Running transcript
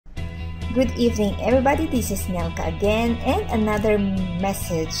Good evening, everybody. This is Nelca again, and another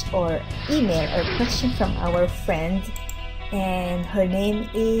message or email or question from our friend, and her name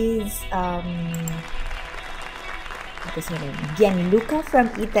is what is her name? Gianluca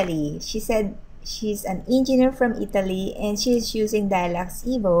from Italy. She said she's an engineer from Italy and she's using Dialux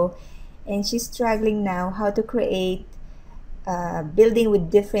Evo, and she's struggling now how to create a building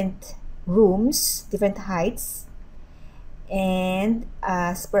with different rooms, different heights. And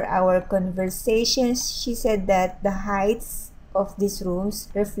as per our conversations, she said that the heights of these rooms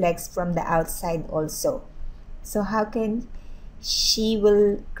reflects from the outside also. So how can she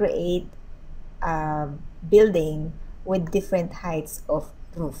will create a building with different heights of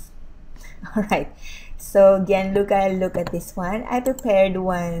roof? All right. So Gianluca, look at this one. I prepared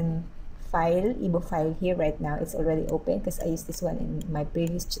one file, Evo file here right now. It's already open because I used this one in my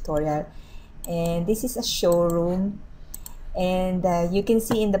previous tutorial. And this is a showroom. And you can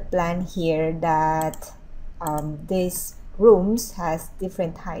see in the plan here that these rooms has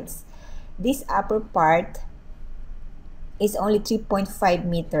different heights. This upper part is only 3.5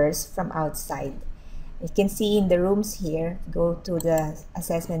 meters from outside. You can see in the rooms here, go to the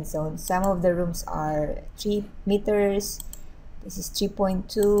assessment zone. Some of the rooms are 3 meters. This is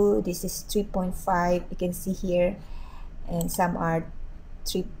 3.2. This is 3.5. You can see here. And some are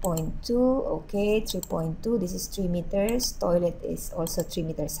 3.2. Okay, 3.2. This is 3 meters. Toilet is also 3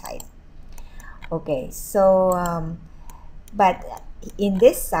 meters height. Okay, so but in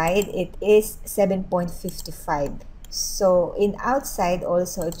this side it is 7.55. So in outside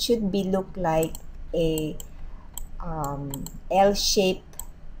also it should be look like a L-shaped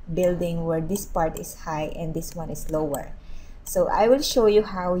building where this part is high and this one is lower. So I will show you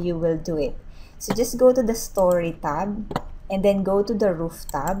how you will do it. So just go to the story tab and then go to the roof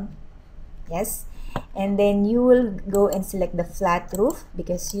tab. Yes, and then you will go and select the flat roof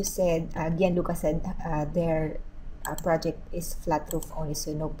because you said Gianluca said their project is flat roof only,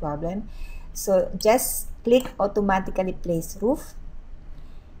 so no problem. So just click automatically place roof,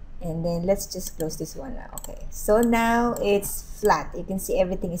 and then let's just close this one now. Okay, so now it's flat. You can see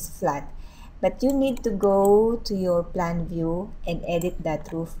everything is flat, but you need to go to your plan view and edit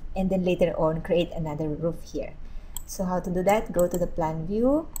that roof, and then later on create another roof here. So how to do that? Go to the plan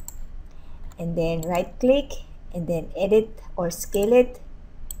view and then right click and then edit or scale it,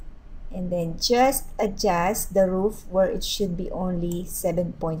 and then just adjust the roof where it should be only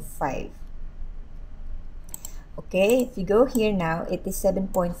 7.5. Okay, if you go here now, it is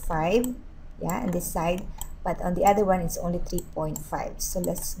 7.5, yeah, on this side, but on the other one it's only 3.5. So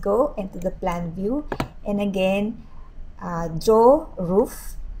let's go into the plan view and again draw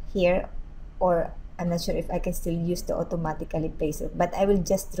roof here, or I'm not sure if I can still use the automatically place roof, but I will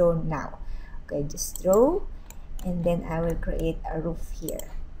just draw now. Okay, just draw, and then I will create a roof here.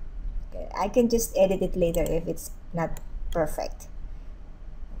 Okay, I can just edit it later if it's not perfect.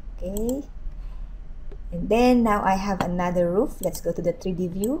 Okay, and then now I have another roof. Let's go to the 3D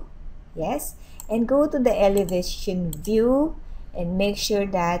view. Yes, and go to the elevation view and make sure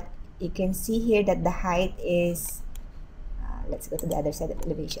that you can see here that the height is let's go to the other side of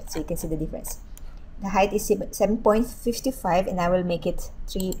elevation so you can see the difference. The height is 7.55 and I will make it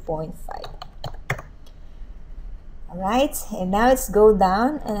 3.5. Alright, and now let's go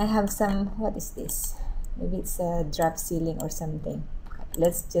down, and I have some, what is this? Maybe it's a drop ceiling or something.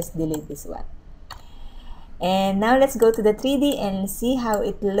 Let's just delete this one. And now let's go to the 3D and see how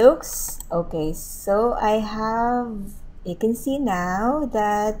it looks. Okay, so I have, you can see now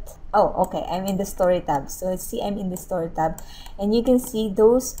that, oh, okay, I'm in the story tab. So let's see, I'm in the story tab, and you can see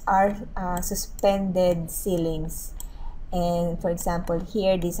those are suspended ceilings. And for example,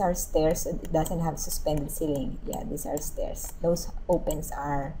 here, these are stairs. It doesn't have suspended ceiling. Yeah, these are stairs. Those opens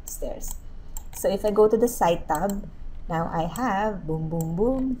are stairs. So if I go to the side tab, now I have boom, boom,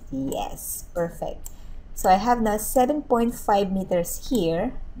 boom. Yes, perfect. So I have now 7.5 meters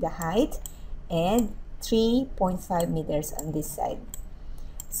here, the height, and 3.5 meters on this side.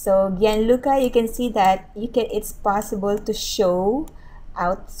 So Gianluca, you can see that it's possible to show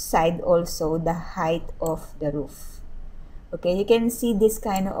outside also the height of the roof. Okay, you can see this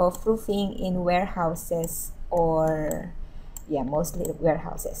kind of roofing in warehouses, or yeah, mostly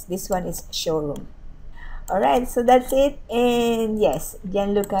warehouses. This one is showroom. Alright, so that's it. And yes,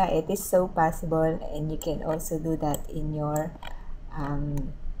 Gianluca, it is so possible, and you can also do that in your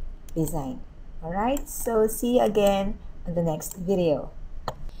design. Alright, so see you again on the next video.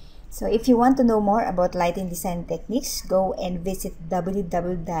 So if you want to know more about lighting design techniques, go and visit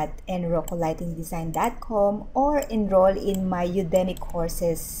www.rocolightingdesign.com or enroll in my Udemy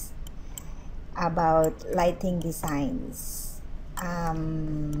courses about lighting designs.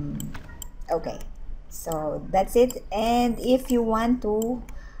 Okay, so that's it. And if you want to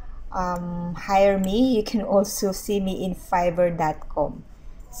hire me, you can also see me in fiverr.com,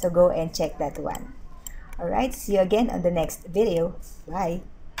 so go and check that one. All right, see you again on the next video. Bye.